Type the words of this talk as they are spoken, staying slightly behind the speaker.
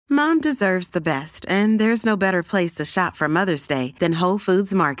Mom deserves the best, and there's no better place to shop for Mother's Day than Whole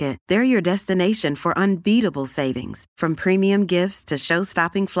Foods Market. They're your destination for unbeatable savings, from premium gifts to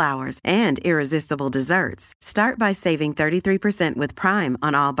show-stopping flowers and irresistible desserts. Start by saving 33% with Prime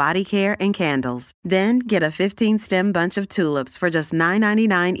on all body care and candles. Then get a 15-stem bunch of tulips for just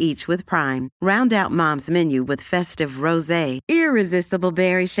 $9.99 each with Prime. Round out Mom's menu with festive rosé, irresistible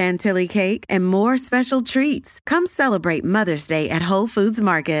berry chantilly cake, and more special treats. Come celebrate Mother's Day at Whole Foods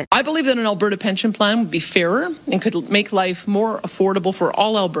Market. I believe that an Alberta pension plan would be fairer and could make life more affordable for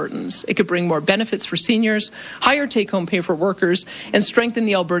all Albertans. It could bring more benefits for seniors, higher take-home pay for workers, and strengthen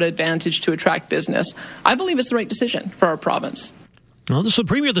the Alberta advantage to attract business. I believe it's the right decision for our province. Well, the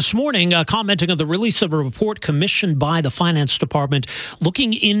Premier this morning commenting on the release of a report commissioned by the Finance Department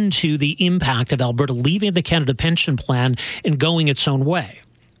looking into the impact of Alberta leaving the Canada Pension Plan and going its own way.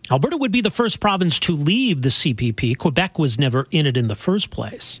 Alberta would be the first province to leave the CPP. Quebec was never in it in the first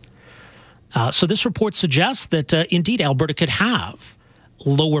place. So this report suggests that, indeed, Alberta could have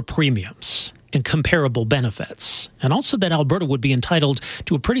lower premiums and comparable benefits, and also that Alberta would be entitled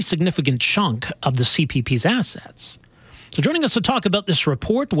to a pretty significant chunk of the CPP's assets. So joining us to talk about this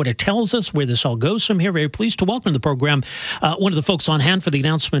report, what it tells us, where this all goes from here, very pleased to welcome to the program one of the folks on hand for the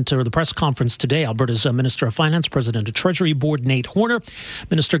announcement or the press conference today, Alberta's Minister of Finance, President of Treasury Board, Nate Horner.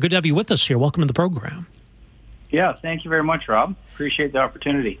 Minister, good to have you with us here. Welcome to the program. Yeah, thank you very much, Rob. Appreciate the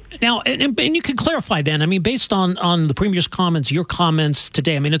opportunity. Now, and you can clarify then, I mean, based on the Premier's comments, your comments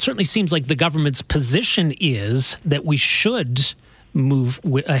today, I mean, it certainly seems like the government's position is that we should move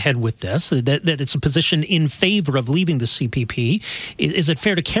ahead with this, that it's a position in favor of leaving the CPP. Is it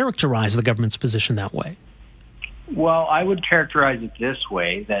fair to characterize the government's position that way? Well, I would characterize it this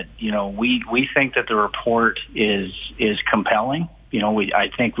way, that, we think that the report is compelling.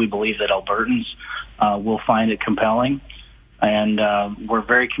 I think we believe that Albertans will find it compelling. And we're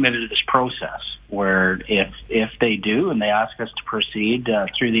very committed to this process where if they do and they ask us to proceed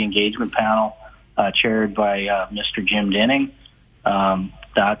through the engagement panel chaired by Mr. Jim Dinning,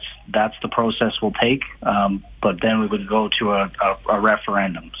 that's the process we'll take, but then we would go to a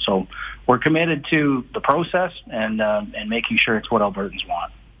referendum. So we're committed to the process and making sure it's what Albertans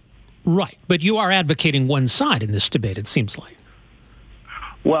want. Right, but you are advocating one side in this debate, it seems like.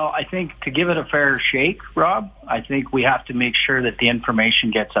 Well, I think to give it a fair shake, Rob, I think we have to make sure that the information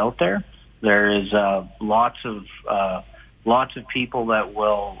gets out there. There is lots of people that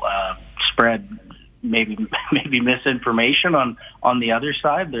will spread maybe misinformation on the other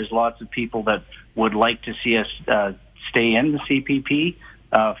side. There's lots of people that would like to see us stay in the CPP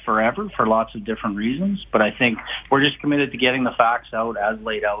forever for lots of different reasons. But I think we're just committed to getting the facts out as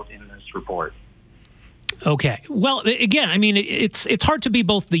laid out in this report. Okay. Well, again, I mean, it's hard to be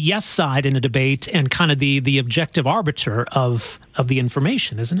both the yes side in a debate and kind of the objective arbiter of the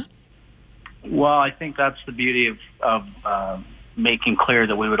information, isn't it? Well, I think that's the beauty of making clear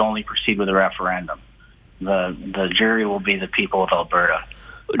that we would only proceed with a referendum. The jury will be the people of Alberta.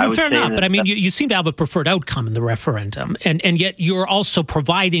 Fair enough, but I mean, you seem to have a preferred outcome in the referendum, and yet you're also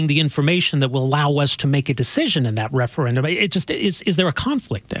providing the information that will allow us to make a decision in that referendum. It just is there a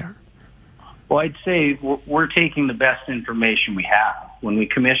conflict there? Well, I'd say we're taking the best information we have. When we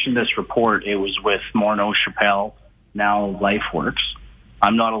commissioned this report, it was with Morneau Chappelle, now LifeWorks.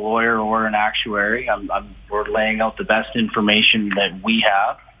 I'm not a lawyer or an actuary. We're laying out the best information that we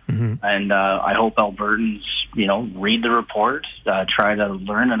have. Mm-hmm. And I hope Albertans, read the report, try to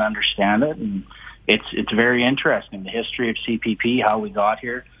learn and understand it. And it's very interesting, the history of CPP, how we got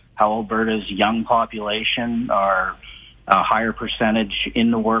here, how Alberta's young population are a higher percentage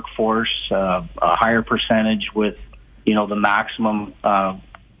in the workforce, a higher percentage with, the maximum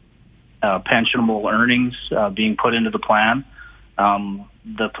pensionable earnings being put into the plan.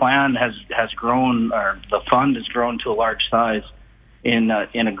 The plan has grown, or the fund has grown to a large size in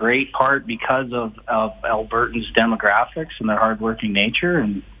a great part because of Albertans' demographics and their hardworking nature,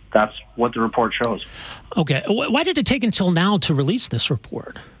 and that's what the report shows. Okay. Why did it take until now to release this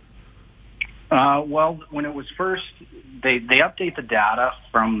report? Well, when it was first, they update the data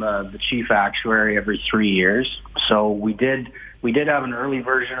from the chief actuary every 3 years. So we did have an early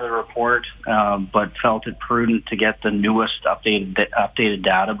version of the report, but felt it prudent to get the newest updated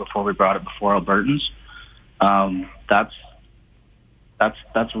data before we brought it before Albertans. That's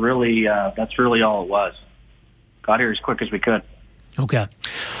really all it was. Got here as quick as we could. Okay.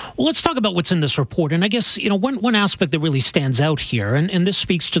 Well, let's talk about what's in this report. And I guess, one aspect that really stands out here, and this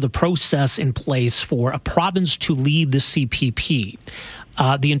speaks to the process in place for a province to leave the CPP.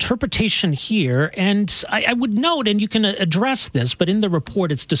 The interpretation here, and I would note, and you can address this, but in the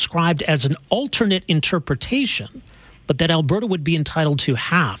report it's described as an alternate interpretation. but that Alberta would be entitled to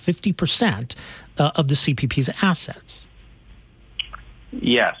half, 50% of the CPP's assets.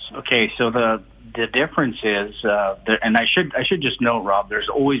 Yes. Okay. So the difference is, and I should just note, Rob, there's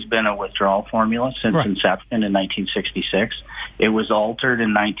always been a withdrawal formula since inception in 1966. It was altered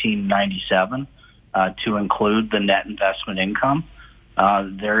in 1997 to include the net investment income.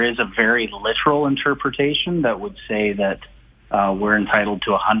 There is a very literal interpretation that would say that we're entitled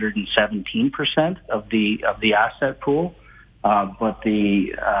to 117% of the asset pool, but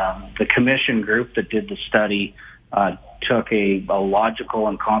the commission group that did the study took a logical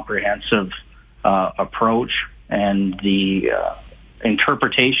and comprehensive approach, and the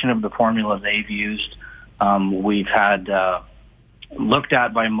interpretation of the formula they've used we've had looked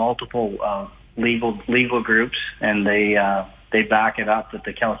at by multiple legal groups, and they back it up that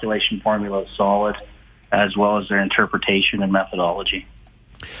the calculation formula is solid, as well as their interpretation and methodology.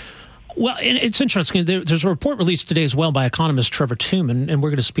 Well, and it's interesting. There's a report released today as well by economist Trevor Tombe, and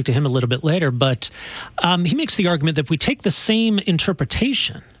we're going to speak to him a little bit later. But he makes the argument that if we take the same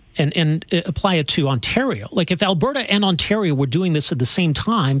interpretation and apply it to Ontario, like if Alberta and Ontario were doing this at the same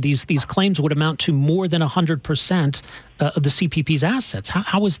time, these claims would amount to more than 100% of the CPP's assets.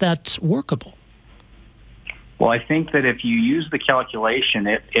 How is that workable? Well, I think that if you use the calculation,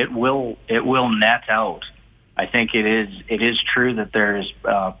 it will net out. I think it is true that there's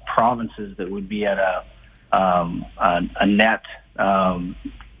provinces that would be at a net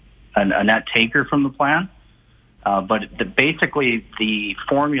taker from the plan, but basically the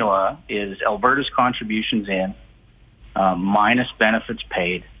formula is Alberta's contributions in minus benefits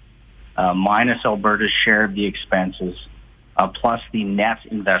paid minus Alberta's share of the expenses plus the net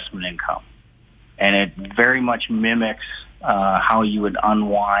investment income, and it very much mimics how you would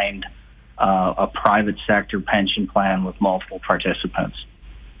unwind a private sector pension plan with multiple participants.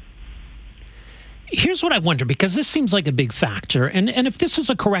 Here's what I wonder, because this seems like a big factor, and if this is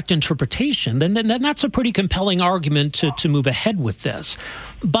a correct interpretation, then that's a pretty compelling argument to move ahead with this.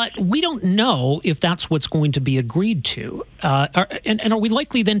 But we don't know if that's what's going to be agreed to. And are we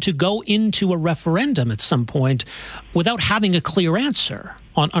likely then to go into a referendum at some point without having a clear answer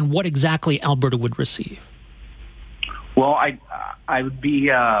on what exactly Alberta would receive? Well, I would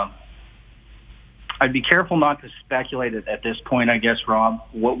be... I'd be careful not to speculate at this point, I guess, Rob.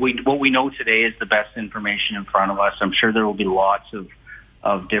 What we know today is the best information in front of us. I'm sure there will be lots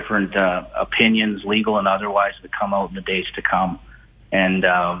of different opinions, legal and otherwise, that come out in the days to come. And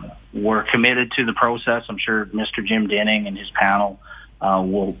we're committed to the process. I'm sure Mr. Jim Dinning and his panel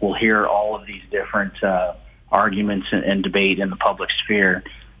will hear all of these different arguments and debate in the public sphere.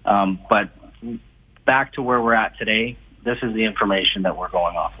 But back to where we're at today, this is the information that we're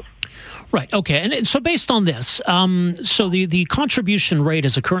going off of. Right. Okay. And so based on this, so the contribution rate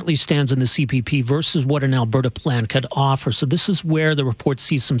as it currently stands in the CPP versus what an Alberta plan could offer. So this is where the report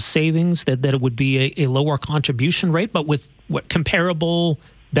sees some savings, that it would be a lower contribution rate, but with what, comparable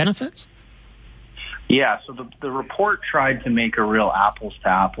benefits? Yeah. So the report tried to make a real apples to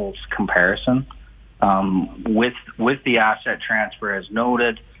apples comparison with the asset transfer as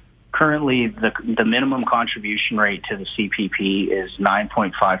noted. Currently, the minimum contribution rate to the CPP is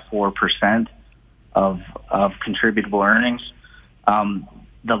 9.54% of contributable earnings.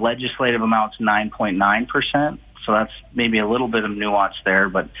 The legislative amount's 9.9%, so that's maybe a little bit of nuance there,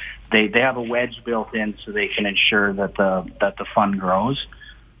 but they have a wedge built in so they can ensure that the fund grows.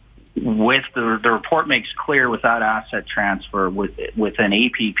 With the report makes clear with that asset transfer, with an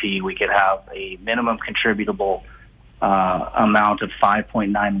APP, we could have a minimum contributable amount of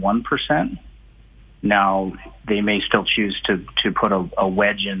 5.91%. Now, they may still choose to put a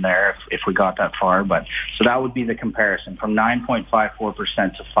wedge in there if we got that far, but so that would be the comparison from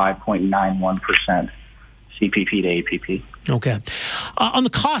 9.54% to 5.91% CPP to APP. Okay. On the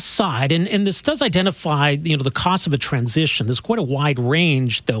cost side, and this does identify, the cost of a transition. There's quite a wide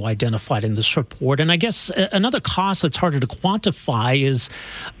range, though, identified in this report. And I guess another cost that's harder to quantify is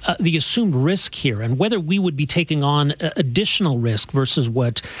the assumed risk here, and whether we would be taking on additional risk versus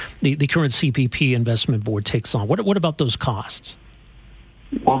what the current CPP investment board takes on. What about those costs?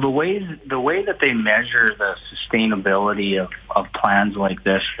 Well, the way that they measure the sustainability of plans like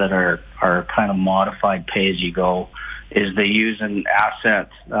this that are kind of modified pay-as-you-go is they use an asset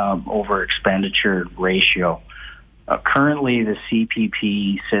over expenditure ratio. Currently, the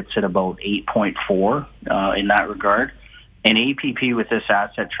CPP sits at about 8.4 in that regard. An APP with this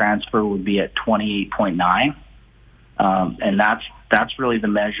asset transfer would be at 28.9, and that's really the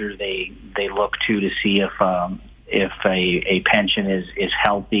measure they look to see if a pension is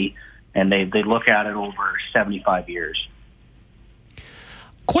healthy, and they look at it over 75 years.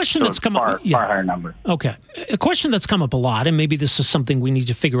 question that's come up... Far higher number. Okay. A question that's come up a lot, and maybe this is something we need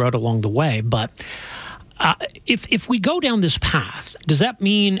to figure out along the way, but if we go down this path, does that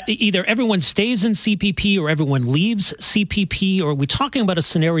mean either everyone stays in CPP or everyone leaves CPP, or are we talking about a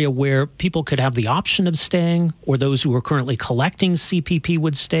scenario where people could have the option of staying, or those who are currently collecting CPP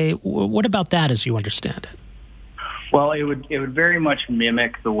would stay? What about that as you understand it? Well, it would very much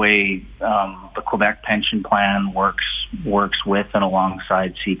mimic the way the Quebec pension plan works with and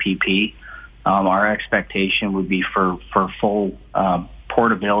alongside CPP. Our expectation would be for full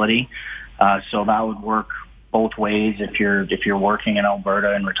portability. So that would work both ways. If you're working in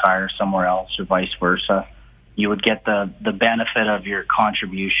Alberta and retire somewhere else, or vice versa, you would get the benefit of your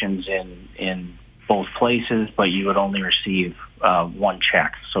contributions in both places, but you would only receive one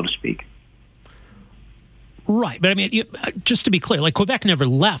check, so to speak. Right. But I mean, just to be clear, like Quebec never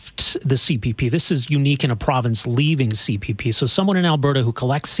left the CPP. This is unique in a province leaving CPP. So someone in Alberta who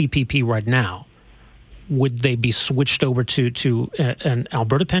collects CPP right now, would they be switched over to an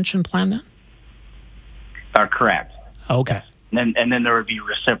Alberta pension plan then? Correct. Okay. And then there would be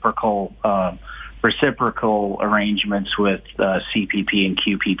reciprocal arrangements with CPP and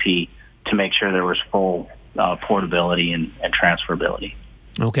QPP to make sure there was full portability and transferability.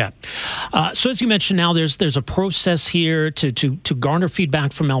 Okay. So as you mentioned now, there's a process here to garner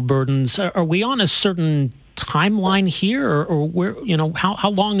feedback from Albertans. Are we on a certain timeline here, or where, how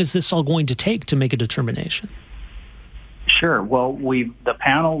long is this all going to take to make a determination? Sure. Well, the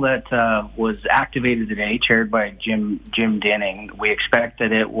panel that was activated today, chaired by Jim Dinning, we expect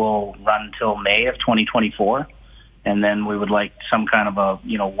that it will run until May of 2024, and then we would like some kind of a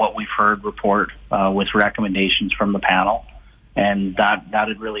what we've heard report with recommendations from the panel, and that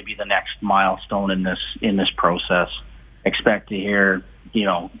would really be the next milestone in this process. Expect to hear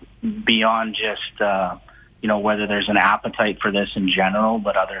beyond just whether there's an appetite for this in general,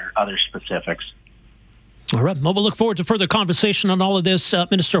 but other specifics. All right. Well, we'll look forward to further conversation on all of this.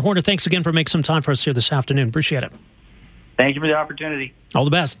 Minister Horner, thanks again for making some time for us here this afternoon. Appreciate it. Thank you for the opportunity. All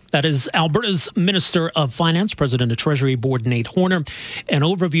the best. That is Alberta's Minister of Finance, President of Treasury Board Nate Horner. An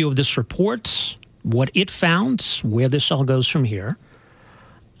overview of this report, what it found, where this all goes from here.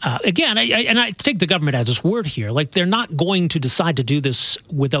 Again, I take the government as its word here. Like, they're not going to decide to do this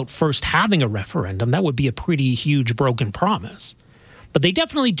without first having a referendum. That would be a pretty huge broken promise. But they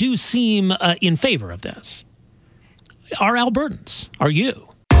definitely do seem in favor of this. Are Albertans? Are you?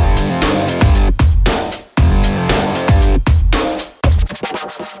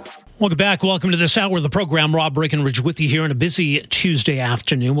 Welcome back. Welcome to this hour of the program. Rob Breckenridge with you here on a busy Tuesday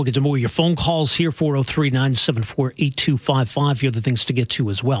afternoon. We'll get to more of your phone calls here, 403-974-8255. Here are the things to get to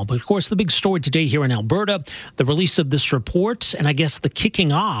as well. But, of course, the big story today here in Alberta, the release of this report, and I guess the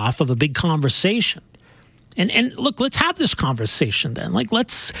kicking off of a big conversation. And look, let's have this conversation then. Like,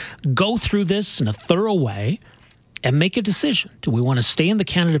 let's go through this in a thorough way and make a decision. Do we want to stay in the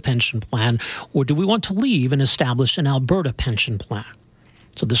Canada Pension Plan, or do we want to leave and establish an Alberta Pension Plan?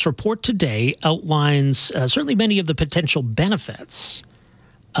 So this report today outlines certainly many of the potential benefits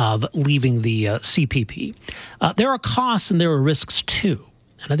of leaving the CPP. There are costs and there are risks too.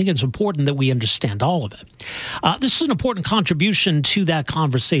 And I think it's important that we understand all of it. This is an important contribution to that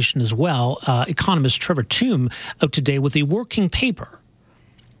conversation as well. Economist Trevor Toome out today with a working paper,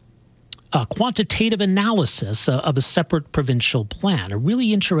 a quantitative analysis of a separate provincial plan, a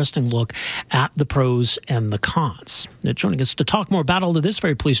really interesting look at the pros and the cons. Now, joining us to talk more about all of this,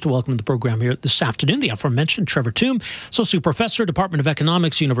 very pleased to welcome to the program here this afternoon, the aforementioned Trevor Toome, Associate Professor, Department of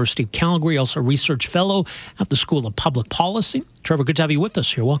Economics, University of Calgary, also Research Fellow at the School of Public Policy. Trevor, good to have you with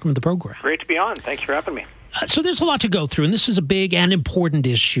us here. Welcome to the program. Great to be on. Thanks for having me. So there's a lot to go through, and this is a big and important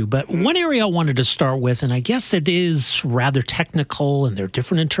issue. But one area I wanted to start with, and I guess it is rather technical, and there are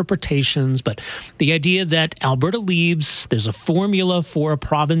different interpretations, but the idea that Alberta leaves, there's a formula for a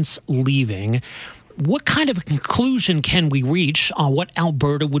province leaving. What kind of a conclusion can we reach on what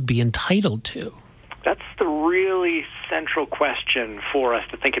Alberta would be entitled to? That's the really central question for us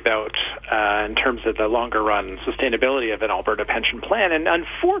to think about in terms of the longer-run sustainability of an Alberta pension plan. And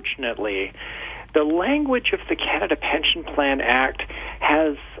unfortunately, the language of the Canada Pension Plan Act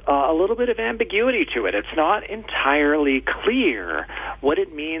has a little bit of ambiguity to it. It's not entirely clear what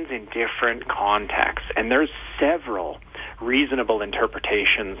it means in different contexts, and there's several reasonable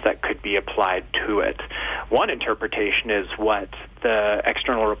interpretations that could be applied to it. One interpretation is what the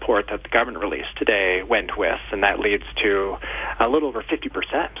external report that the government released today went with, and that leads to a little over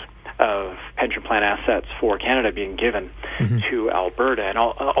 50% of pension plan assets for Canada being given to Alberta. And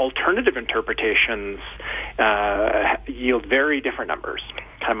alternative interpretations yield very different numbers.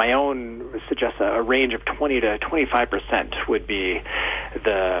 kind of my own suggests a range of 20 to 25% would be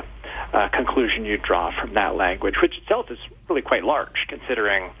the conclusion you draw from that language, which itself is really quite large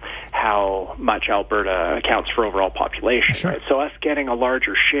considering how much Alberta accounts for overall population. Sure. Right? So us getting a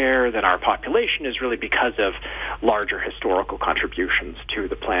larger share than our population is really because of larger historical contributions to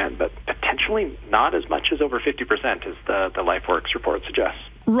the plan, but potentially not as much as over 50% as the LifeWorks report suggests.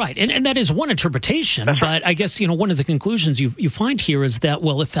 Right, and that is one interpretation, That's but right. I guess, one of the conclusions you find here is that,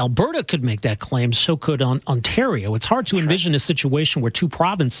 well, if Alberta could make that claim, so could Ontario. It's hard to envision a situation where two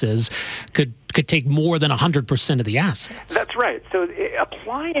provinces could take more than 100% of the assets. That's right. So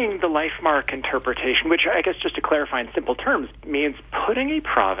applying the LifeMark interpretation, which I guess just to clarify in simple terms, means putting a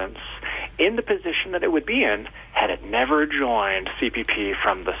province in the position that it would be in had it never joined CPP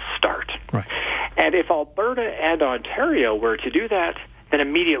from the start. Right. And if Alberta and Ontario were to do that, then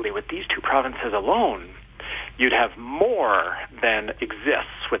immediately with these two provinces alone, you'd have more than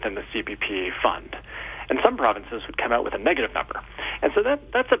exists within the CPP fund. And some provinces would come out with a negative number. And so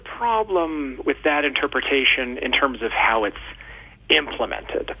that's a problem with that interpretation in terms of how it's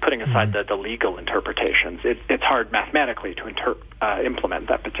implemented, putting aside the legal interpretations. It's hard mathematically to implement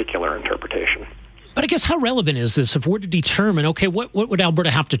that particular interpretation. But I guess how relevant is this if we're to determine, okay, what would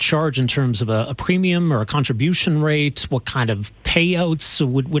Alberta have to charge in terms of a premium or a contribution rate? What kind of payouts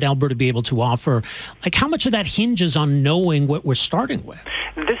would Alberta be able to offer? Like, how much of that hinges on knowing what we're starting with?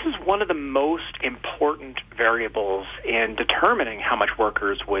 This is one of the most important variables in determining how much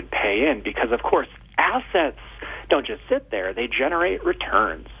workers would pay in because, of course, assets don't just sit there. They generate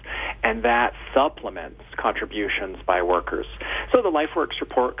returns, and that supplements contributions by workers. So the LifeWorks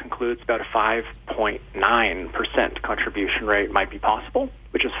report concludes about a 5.9% contribution rate might be possible,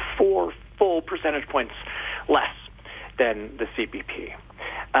 which is 4 full percentage points less than the CPP.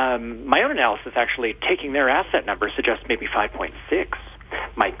 My own analysis, actually, taking their asset number, suggests maybe 5.6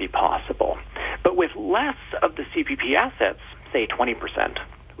 might be possible. But with less of the CPP assets, say 20%,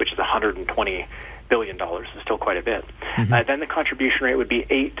 which is $120 billion, is still quite a bit, then the contribution rate would be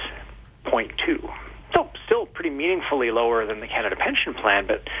 8.2. So still pretty meaningfully lower than the Canada Pension Plan,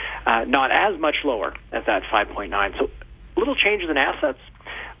 but not as much lower as that 5.9. So little changes in assets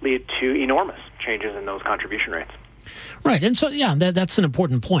lead to enormous changes in those contribution rates. Right, and so, yeah, that's an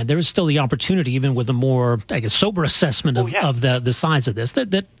important point. There is still the opportunity, even with a more, I guess, sober assessment of the size of this, that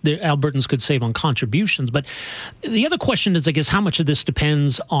the Albertans could save on contributions. But the other question is, I guess, how much of this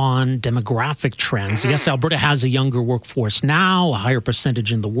depends on demographic trends? Yes, Alberta has a younger workforce now, a higher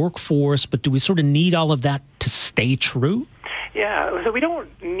percentage in the workforce, but do we sort of need all of that to stay true? Yeah, so we don't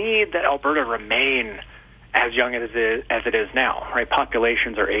need that Alberta remain as young as it is now, right?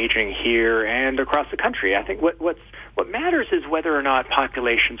 Populations are aging here and across the country. I think what matters is whether or not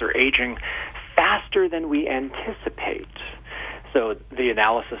populations are aging faster than we anticipate. So the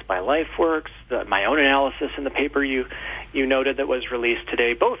analysis by LifeWorks, my own analysis in the paper you noted that was released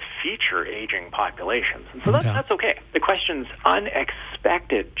today, both feature aging populations. And so that's okay. The question's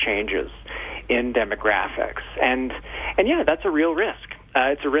unexpected changes in demographics. And yeah, that's a real risk.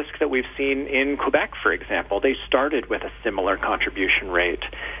 It's a risk that we've seen in Quebec, for example. They started with a similar contribution rate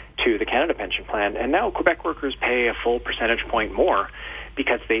to the Canada Pension Plan, and now Quebec workers pay a full percentage point more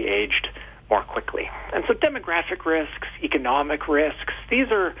because they aged more quickly. And so demographic risks, economic risks,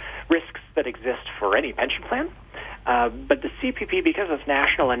 these are risks that exist for any pension plan. But the CPP, because it's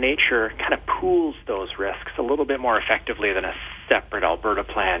national in nature, kind of pools those risks a little bit more effectively than a separate Alberta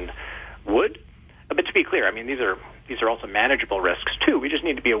plan would. But to be clear, I mean, these are also manageable risks too. We just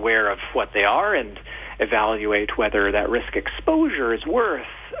need to be aware of what they are and evaluate whether that risk exposure is worth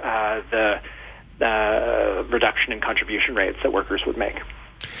the reduction in contribution rates that workers would make.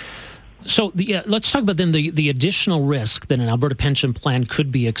 So let's talk about then the additional risk that an Alberta pension plan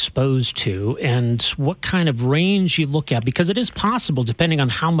could be exposed to and what kind of range you look at, because it is possible, depending on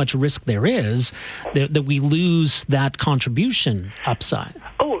how much risk there is, that we lose that contribution upside.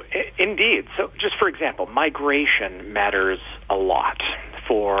 Oh, indeed. So just for example, migration matters a lot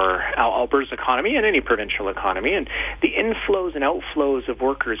for Alberta's economy and any provincial economy, and the inflows and outflows of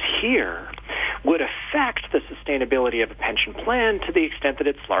workers here would affect the sustainability of a pension plan to the extent that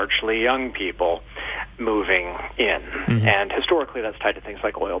it's largely young people moving in. And historically that's tied to things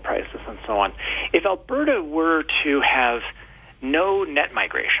like oil prices and so on. If Alberta were to have no net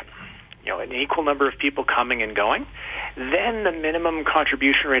migration, an equal number of people coming and going, then the minimum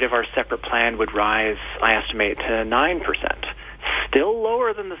contribution rate of our separate plan would rise, I estimate, to 9%. Still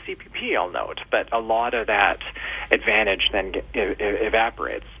lower than the CPP, I'll note, but a lot of that advantage then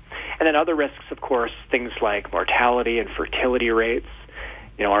evaporates. And then other risks, of course, things like mortality and fertility rates.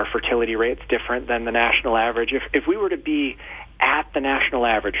 Our fertility rate's different than the national average. If we were to be at the national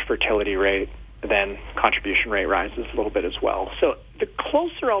average fertility rate, then contribution rate rises a little bit as well. So the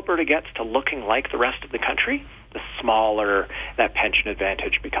closer Alberta gets to looking like the rest of the country, the smaller that pension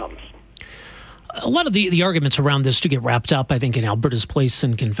advantage becomes. A lot of the arguments around this do get wrapped up, I think, in Alberta's place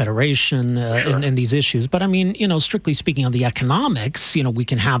in Confederation and these issues. But I mean, strictly speaking on the economics, we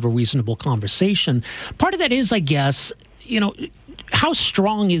can have a reasonable conversation. Part of that is, I guess, how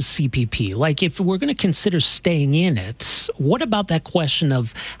strong is CPP? Like, if we're going to consider staying in it, what about that question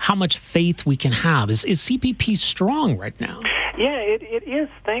of how much faith we can have? Is CPP strong right now? Yeah, it is,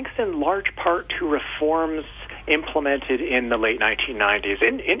 thanks in large part to reforms implemented in the late 1990s.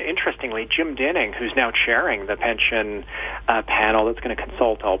 Interestingly, Jim Dinning, who's now chairing the pension panel that's going to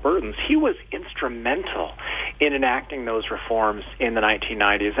consult Albertans, he was instrumental in enacting those reforms in the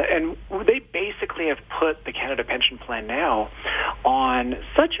 1990s. And they basically have put the Canada Pension Plan now on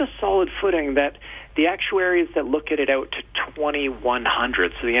such a solid footing that the actuaries that look at it out to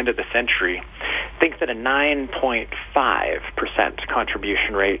 2100, so the end of the century, think that a 9.5%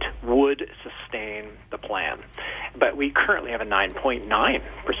 contribution rate would sustain the plan. But we currently have a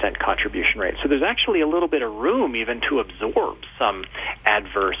 9.9% contribution rate. So there's actually a little bit of room even to absorb some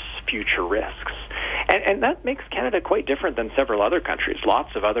adverse future risks. And that makes Canada quite different than several other countries.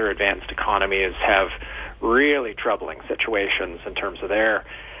 Lots of other advanced economies have really troubling situations in terms of their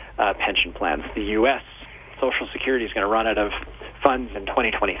pension plans. The U.S. Social Security is going to run out of funds in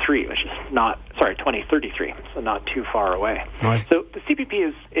 2033, which is 2033, so not too far away. Right. So the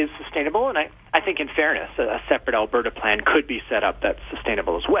CPP is sustainable, and I think in fairness, a separate Alberta plan could be set up that's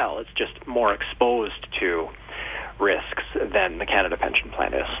sustainable as well. It's just more exposed to risks than the Canada Pension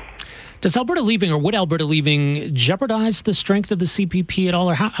Plan is. Does Alberta leaving, or would Alberta leaving, jeopardize the strength of the CPP at all,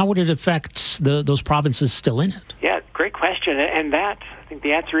 or how would it affect those provinces still in it? Yeah, great question. And that, I think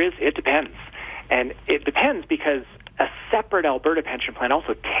the answer is, it depends. And it depends because a separate Alberta pension plan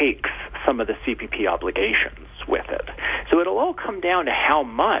also takes some of the CPP obligations with it. So it'll all come down to how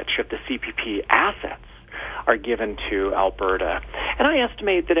much of the CPP assets are given to Alberta. And I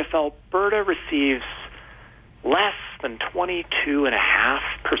estimate that if Alberta receives less than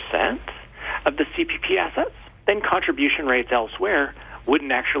 22.5% of the CPP assets, then contribution rates elsewhere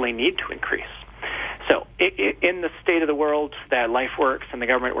wouldn't actually need to increase. So in the state of the world that LifeWorks and the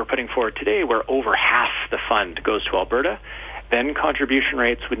government were putting forward today, where over half the fund goes to Alberta, then contribution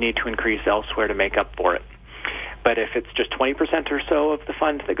rates would need to increase elsewhere to make up for it. But if it's just 20% or so of the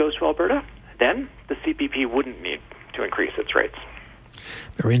fund that goes to Alberta, then the CPP wouldn't need to increase its rates.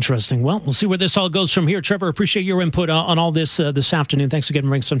 Very interesting. Well, we'll see where this all goes from here. Trevor, appreciate your input on all this this afternoon. Thanks again for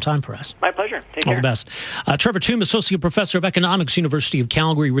making some time for us. My pleasure. Take care. All the best. Trevor Tombe, Associate Professor of Economics, University of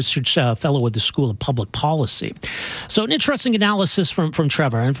Calgary, Research Fellow at the School of Public Policy. So an interesting analysis from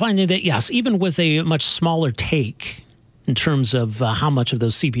Trevor, and finding that, yes, even with a much smaller take in terms of how much of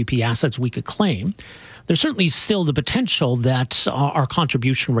those CPP assets we could claim, there's certainly still the potential that our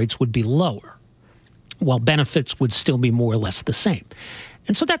contribution rates would be lower, while benefits would still be more or less the same.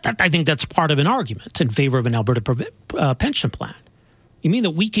 And so that I think that's part of an argument in favor of an Alberta pension plan. You mean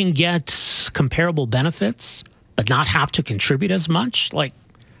that we can get comparable benefits but not have to contribute as much? Like,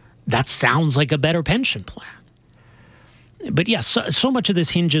 that sounds like a better pension plan. But yes, so much of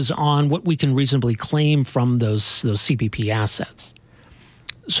this hinges on what we can reasonably claim from those CPP assets.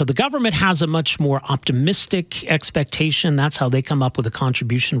 So the government has a much more optimistic expectation. That's how they come up with a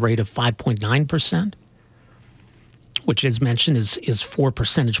contribution rate of 5.9%. which, as mentioned, is 4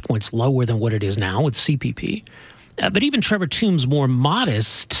 percentage points lower than what it is now with CPP. But even Trevor Tombe's more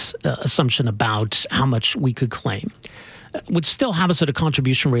modest assumption about how much we could claim would still have us at a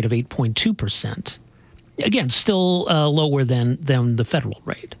contribution rate of 8.2%. Again, still lower than the federal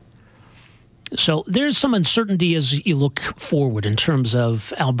rate. So there's some uncertainty as you look forward in terms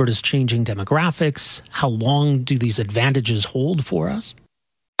of Alberta's changing demographics. How long do these advantages hold for us?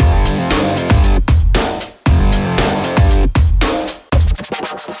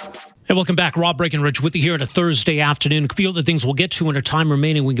 Hey, welcome back. Rob Breckenridge with you here on a Thursday afternoon. A few other things we'll get to in our time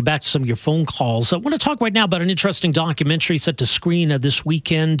remaining. We can get back to some of your phone calls. I want to talk right now about an interesting documentary set to screen this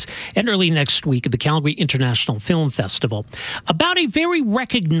weekend and early next week at the Calgary International Film Festival about a very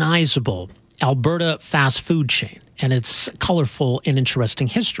recognizable Alberta fast food chain and its colorful and interesting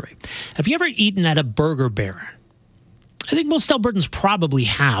history. Have you ever eaten at a Burger Baron? I think most Albertans probably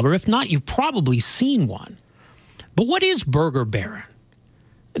have, or if not, you've probably seen one. But what is Burger Baron?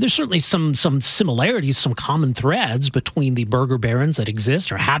 There's certainly some similarities, some common threads between the Burger Barons that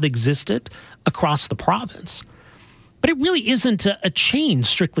exist or have existed across the province. But it really isn't a chain,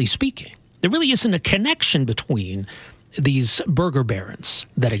 strictly speaking. There really isn't a connection between these Burger Barons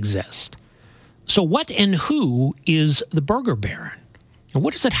that exist. So what and who is the Burger Baron? And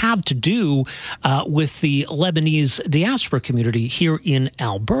what does it have to do with the Lebanese diaspora community here in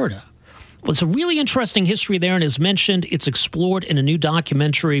Alberta? Well, it's a really interesting history there, and as mentioned, it's explored in a new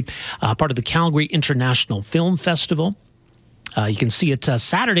documentary, part of the Calgary International Film Festival. You can see it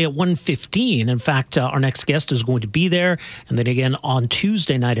Saturday at 1:15. In fact, our next guest is going to be there, and then again on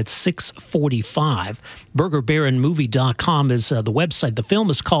Tuesday night at 6:45. BurgerBaronMovie.com is the website. The film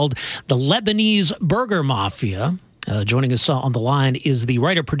is called The Lebanese Burger Mafia. Joining us on the line is the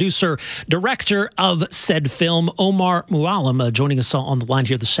writer, producer, director of said film, Omar Muallim, joining us on the line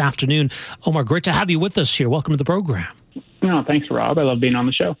here this afternoon. Omar, great to have you with us here. Welcome to the program. No, thanks, Rob. I love being on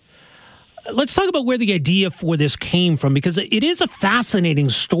the show. Let's talk about where the idea for this came from, because it is a fascinating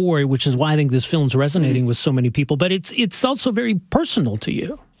story, which is why I think this film's resonating with so many people, but it's also very personal to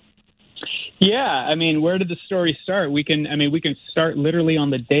you. Yeah, I mean, where did the story start? We can start literally on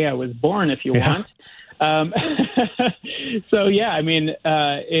the day I was born if you want. So, yeah, I mean,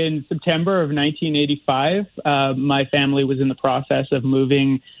 in September of 1985, my family was in the process of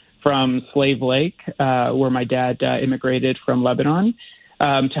moving from Slave Lake, where my dad immigrated from Lebanon,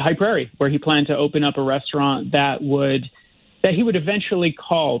 to High Prairie, where he planned to open up a restaurant that he would eventually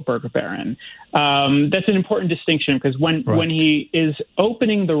call Burger Baron. That's an important distinction, because when he is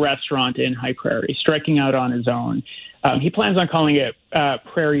opening the restaurant in High Prairie, striking out on his own, he plans on calling it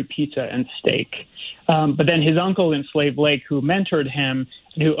Prairie Pizza and Steak. But then his uncle in Slave Lake, who mentored him,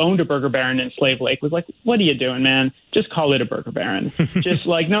 who owned a Burger Baron in Slave Lake, was like, "What are you doing, man? Just call it a Burger Baron. Just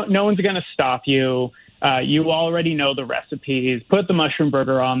like no one's going to stop you. You already know the recipes. Put the mushroom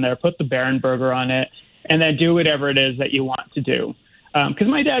burger on there, put the Baron burger on it, and then do whatever it is that you want to do." Because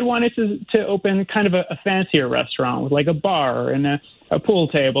my dad wanted to open kind of a fancier restaurant with like a bar and a pool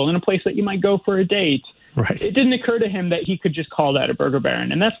table and a place that you might go for a date. Right. It didn't occur to him that he could just call that a Burger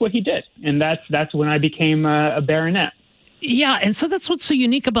Baron, and that's what he did. And that's when I became a baronet. Yeah, and so that's what's so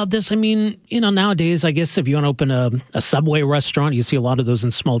unique about this. I mean, nowadays, I guess if you want to open a Subway restaurant, you see a lot of those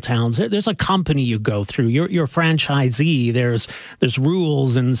in small towns. There's a company you go through. You're a franchisee. There's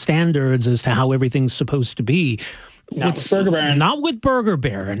rules and standards as to how everything's supposed to be. Not with Burger Baron. Not with Burger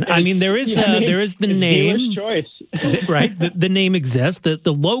Baron. I mean, there is the name. Dealer's choice. Right? The name exists.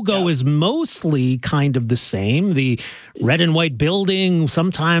 The logo is mostly kind of the same. The red and white building,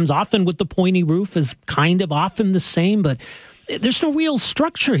 often with the pointy roof, is kind of often the same, but there's no real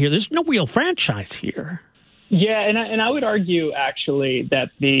structure here. There's no real franchise here. Yeah, and I would argue, actually,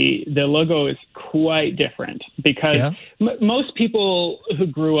 that the logo is quite different, because most people who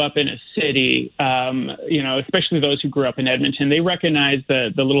grew up in a city, especially those who grew up in Edmonton, they recognize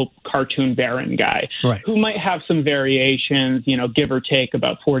the little cartoon Baron guy, who might have some variations, give or take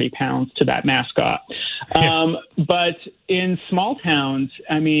about 40 pounds to that mascot. Yes. But in small towns,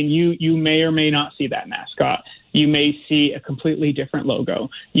 I mean, you may or may not see that mascot. You may see a completely different logo.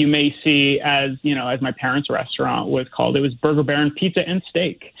 You may see, as my parents' restaurant was called, it was Burger Baron Pizza and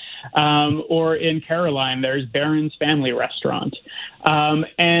Steak. Or in Caroline, there's Baron's Family Restaurant.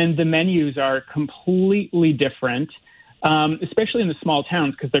 And the menus are completely different, especially in the small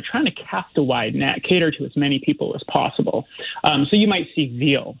towns, because they're trying to cast a wide net, cater to as many people as possible. So you might see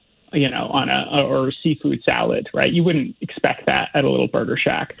veal, or seafood salad, right? You wouldn't expect that at a little burger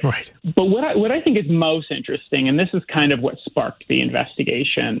shack. Right. But what I think is most interesting, and this is kind of what sparked the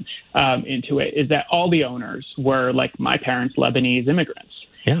investigation into it, is that all the owners were, like my parents, Lebanese immigrants.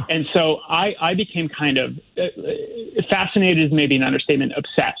 Yeah. And so I became kind of fascinated is maybe an understatement,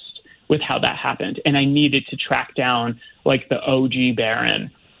 obsessed with how that happened. And I needed to track down like the OG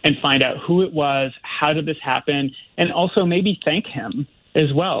Baron and find out who it was, how did this happen, and also maybe thank him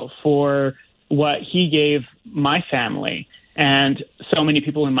as well for what he gave my family and so many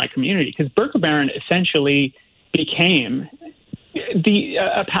people in my community. Because Burger Baron essentially became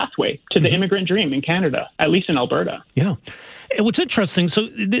a pathway to the immigrant dream in Canada, at least in Alberta. Yeah. And what's interesting, so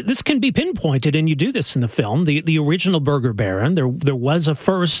this can be pinpointed, and you do this in the film, the original Burger Baron. There was a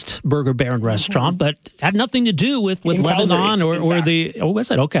first Burger Baron restaurant, but had nothing to do with Lebanon or the... Oh,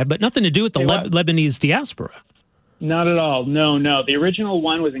 was it? Okay. But nothing to do with the Lebanese diaspora. Not at all. No. The original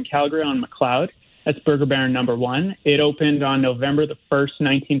one was in Calgary on McLeod. That's Burger Baron number 1. It opened on November the 1st,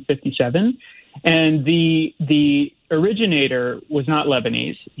 1957. And the originator was not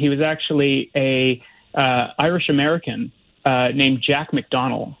Lebanese. He was actually a Irish-American named Jack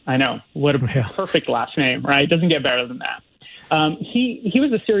McDonald. I know. What a perfect last name, right? Doesn't get better than that. He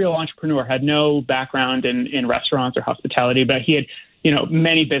was a serial entrepreneur, had no background in restaurants or hospitality, but he had,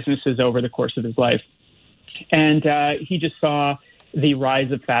 many businesses over the course of his life. And he just saw the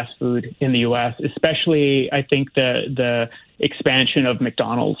rise of fast food in the U.S., especially, I think, the expansion of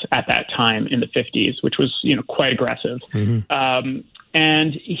McDonald's at that time in the 50s, which was, quite aggressive.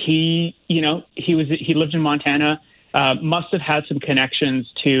 And he lived in Montana, must have had some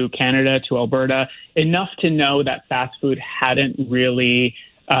connections to Canada, to Alberta, enough to know that fast food hadn't really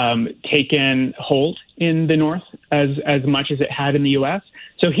taken hold in the North as much as it had in the U.S.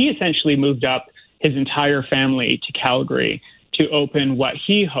 So he essentially moved up his entire family to Calgary to open what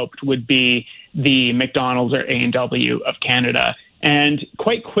he hoped would be the McDonald's or A&W of Canada. And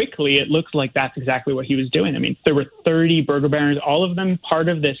quite quickly, it looked like that's exactly what he was doing. I mean, there were 30 Burger Barons, all of them part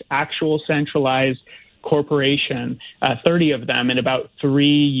of this actual centralized corporation, 30 of them in about 3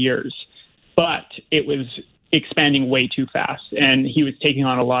 years. But it was expanding way too fast, and he was taking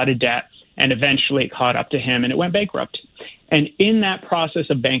on a lot of debt, and eventually it caught up to him, and it went bankrupt. And in that process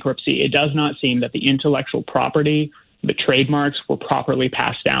of bankruptcy, it does not seem that the intellectual property, the trademarks were properly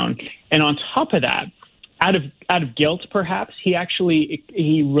passed down. And on top of that, out of guilt, perhaps, he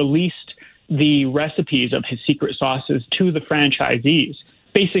released the recipes of his secret sauces to the franchisees,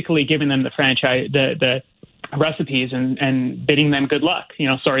 basically giving them the recipes and bidding them good luck.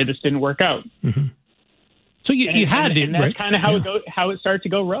 Sorry, this didn't work out. Mm-hmm. So you had it, and that's right? kind of how it started to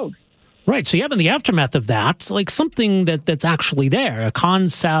go rogue. Right. So you have in the aftermath of that, like something that's actually there, a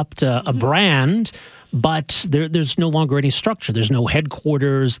concept, a brand, but there's no longer any structure. There's no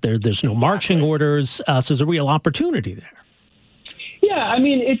headquarters. There's no marching orders. So there's a real opportunity there. Yeah, I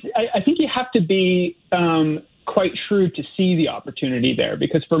mean, I think you have to be quite shrewd to see the opportunity there,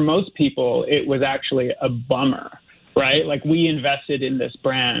 because for most people, it was actually a bummer, right? Like, we invested in this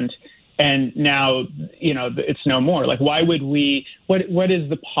brand, and now, it's no more. Like, why would we? What is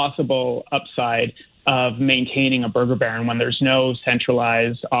the possible upside of maintaining a Burger Baron when there's no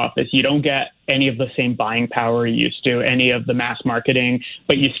centralized office? You don't get any of the same buying power you used to, any of the mass marketing,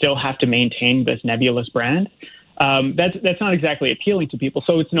 but you still have to maintain this nebulous brand. That's not exactly appealing to people.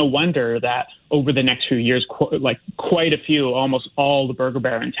 So it's no wonder that over the next few years, quite a few, almost all the Burger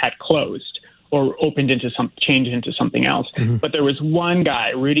Barons had closed or changed into something else. Mm-hmm. But there was one guy,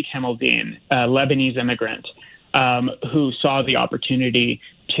 Rudy Kemeldine, a Lebanese immigrant, who saw the opportunity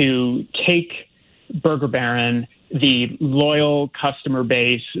to take Burger Baron, the loyal customer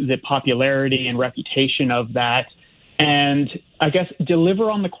base, the popularity and reputation of that, and I guess deliver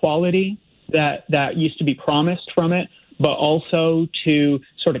on the quality that used to be promised from it, but also to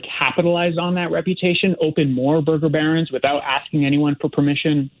sort of capitalize on that reputation, open more Burger Barons without asking anyone for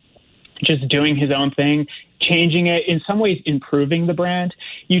permission, just doing his own thing, changing it, in some ways improving the brand.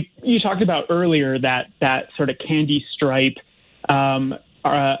 You talked about earlier that sort of candy stripe design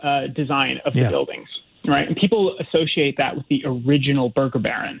of the buildings, right? And people associate that with the original Burger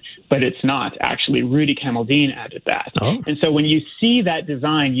Baron, but it's not. Actually, Rudy Kemeldine added that. Oh. And so when you see that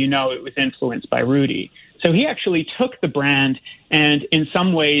design, it was influenced by Rudy. So he actually took the brand and in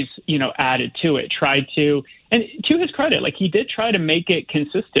some ways, added to it, tried to, and to his credit, like, he did try to make it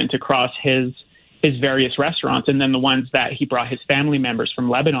consistent across his various restaurants, and then the ones that he brought his family members from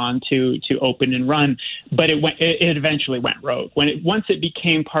Lebanon to open and run. But it eventually went rogue once it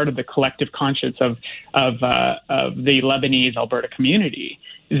became part of the collective conscience of the Lebanese Alberta community.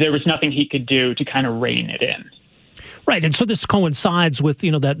 There was nothing he could do to kind of rein it in. Right, and so this coincides with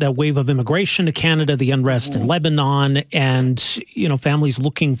that wave of immigration to Canada, the unrest in Lebanon, and families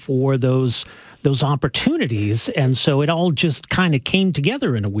looking for those opportunities, and so it all just kind of came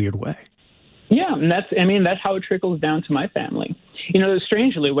together in a weird way. Yeah, and that's how it trickles down to my family.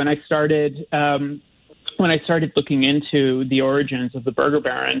 Strangely, when I started looking into the origins of the Burger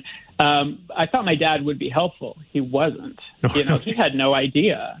Baron, I thought my dad would be helpful. He wasn't. He had no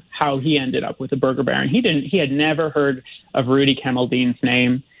idea how he ended up with the Burger Baron. He had never heard of Rudy Kemeldine's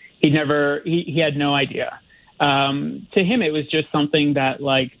name. He had no idea. To him, it was just something that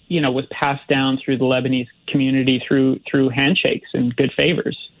was passed down through the Lebanese community through handshakes and good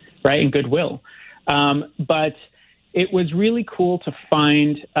favors, right, and goodwill. But it was really cool to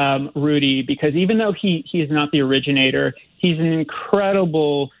find Rudy, because even though he is not the originator, he's an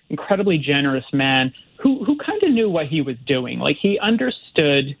incredibly generous man who kind of knew what he was doing. Like, he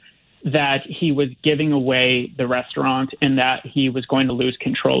understood that he was giving away the restaurant and that he was going to lose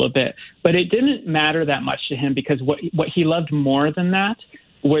control of it. But it didn't matter that much to him, because what he loved more than that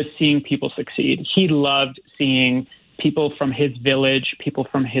was seeing people succeed. He loved seeing people from his village, people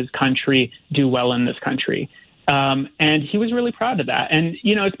from his country do well in this country. And he was really proud of that. And,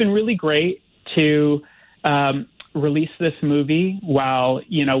 it's been really great to release this movie while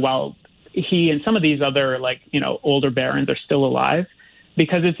he and some of these other, older barons are still alive.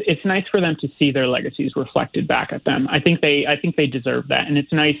 because it's nice for them to see their legacies reflected back at them. I think they deserve that, and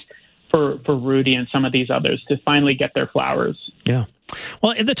it's nice for Rudy and some of these others to finally get their flowers. Yeah.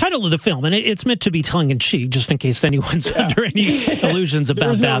 Well, the title of the film, and it's meant to be tongue-in-cheek, just in case anyone's under any illusions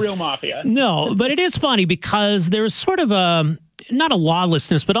about that. There's no real mafia. No, but it is funny because there's sort of not a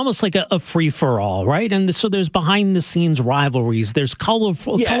lawlessness, but almost like a free-for-all, right? And so there's behind-the-scenes rivalries. There's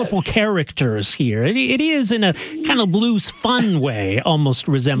colorful characters here. It is, in a kind of blues fun way, almost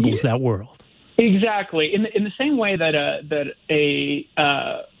resembles that world. Exactly. In the same way that a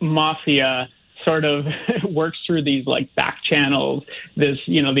mafia sort of works through these like back channels, these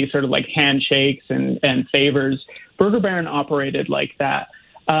sort of like handshakes and favors. Burger Baron operated like that.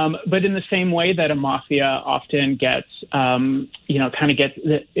 But in the same way that a mafia often gets,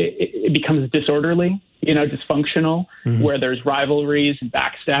 it becomes disorderly, dysfunctional, where there's rivalries and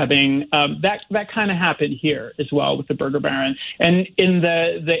backstabbing. That kind of happened here as well with the Burger Baron. And in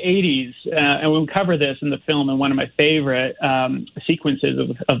the 80s, and we'll cover this in the film in one of my favorite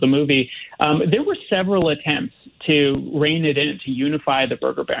sequences of the movie, there were several attempts to rein it in, to unify the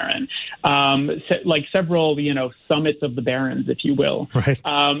Burger Baron, like several, summits of the barons, if you will. Right.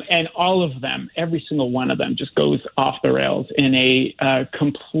 And all of them, every single one of them just goes off the rails in a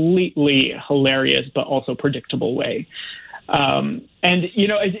completely hilarious but also predictable way. And,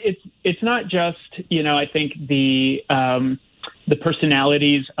 it's not just, I think the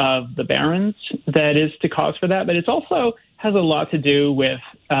personalities of the barons that is the cause for that, but it's also has a lot to do with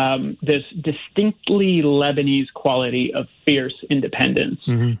this distinctly Lebanese quality of fierce independence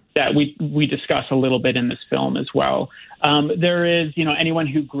that we discuss a little bit in this film as well. There is, anyone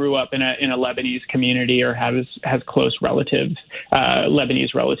who grew up in a Lebanese community or has close relatives,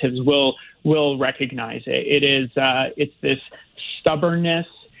 Lebanese relatives, will recognize it. It's this stubbornness.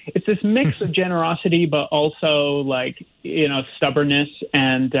 It's this mix of generosity, but also stubbornness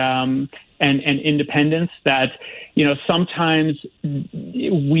and independence that, sometimes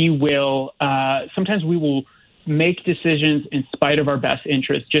we will make decisions in spite of our best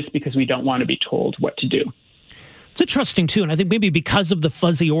interests just because we don't want to be told what to do. It's interesting, too, and I think maybe because of the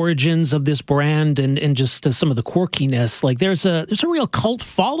fuzzy origins of this brand and just some of the quirkiness, like there's a real cult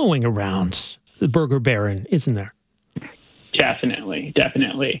following around the Burger Baron, isn't there? Definitely.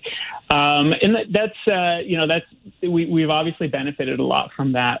 And we've obviously benefited a lot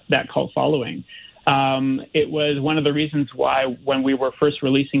from that cult following. It was one of the reasons why when we were first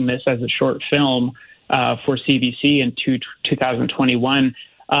releasing this as a short film for CBC in 2021,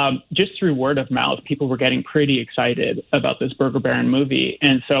 just through word of mouth, people were getting pretty excited about this Burger Baron movie.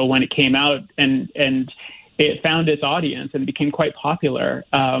 And so when it came out and it found its audience and became quite popular,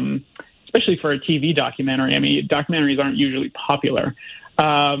 especially for a TV documentary. I mean, documentaries aren't usually popular.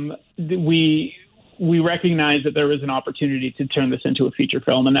 We recognized that there was an opportunity to turn this into a feature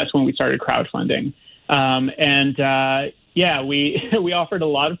film, and that's when we started crowdfunding. We offered a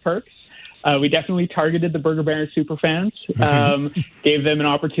lot of perks. We definitely targeted the Burger Baron superfans, gave them an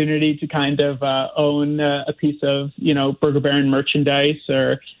opportunity to kind of own a piece of, Burger Baron merchandise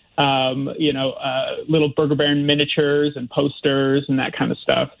or, little Burger Baron miniatures and posters and that kind of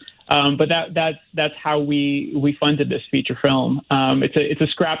stuff. But that's how we funded this feature film. It's a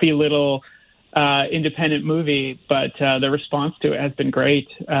scrappy little independent movie, but the response to it has been great.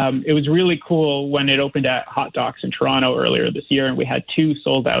 It was really cool when it opened at Hot Docs in Toronto earlier this year, and we had 2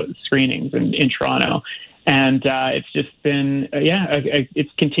 sold-out screenings in Toronto. And it's just been,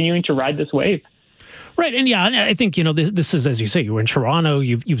 it's continuing to ride this wave. Right, and I think, this is, as you say, you're in Toronto,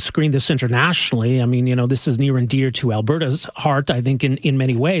 you've screened this internationally. I mean, this is near and dear to Alberta's heart, I think, in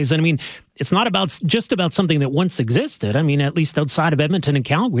many ways. And I mean, it's not just about something that once existed. I mean, at least outside of Edmonton and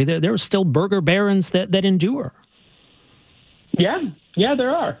Calgary, there are still Burger Barons that endure. Yeah,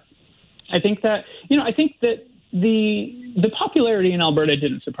 there are. I think that, the popularity in Alberta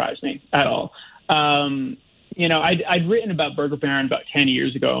didn't surprise me at all. I'd written about Burger Baron about 10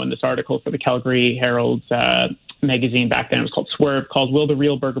 years ago in this article for the Calgary Herald's magazine back then. It was called Swerve, called Will the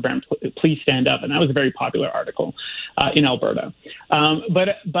Real Burger Baron Please Stand Up? And that was a very popular article in Alberta. But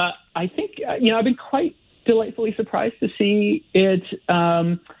I think, I've been quite delightfully surprised to see it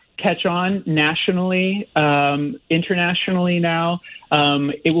catch on nationally, internationally now.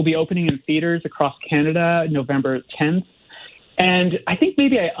 It will be opening in theaters across Canada November 10th. And I think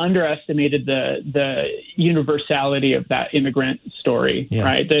maybe I underestimated the universality of that immigrant story,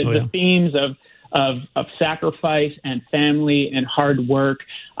 right? The themes of sacrifice and family and hard work.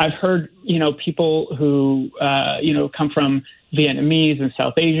 I've heard, people who, come from Vietnamese and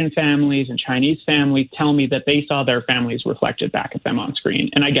South Asian families and Chinese families tell me that they saw their families reflected back at them on screen.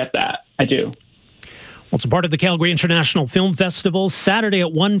 And I get that. I do. Well, it's a part of the Calgary International Film Festival, Saturday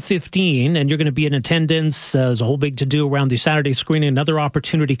at 1:15, and you're going to be in attendance. There's a whole big to-do around the Saturday screening. Another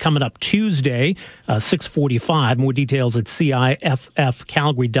opportunity coming up Tuesday, 6:45. More details at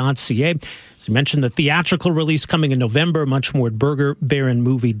ciffcalgary.ca. As you mentioned, the theatrical release coming in November, much more at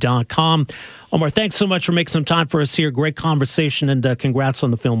burgerbaronmovie.com. Omar, thanks so much for making some time for us here. Great conversation, and congrats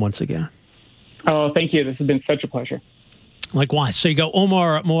on the film once again. Oh, thank you. This has been such a pleasure. Likewise. So you go,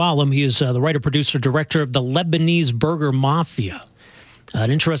 Omar Moalem. He is the writer, producer, director of the Lebanese burger Mafia. An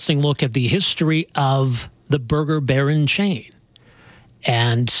interesting look at the history of the Burger Baron chain.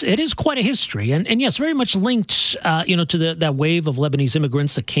 And it is quite a history. And yes, very much linked, to that wave of Lebanese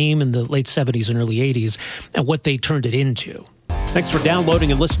immigrants that came in the late 70s and early 80s and what they turned it into. Thanks for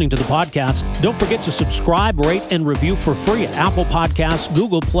downloading and listening to the podcast. Don't forget to subscribe, rate, and review for free at Apple Podcasts,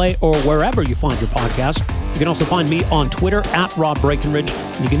 Google Play, or wherever you find your podcast. You can also find me on Twitter at Rob Breckenridge.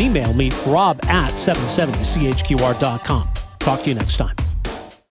 And you can email me, rob@770chqr.com. Talk to you next time.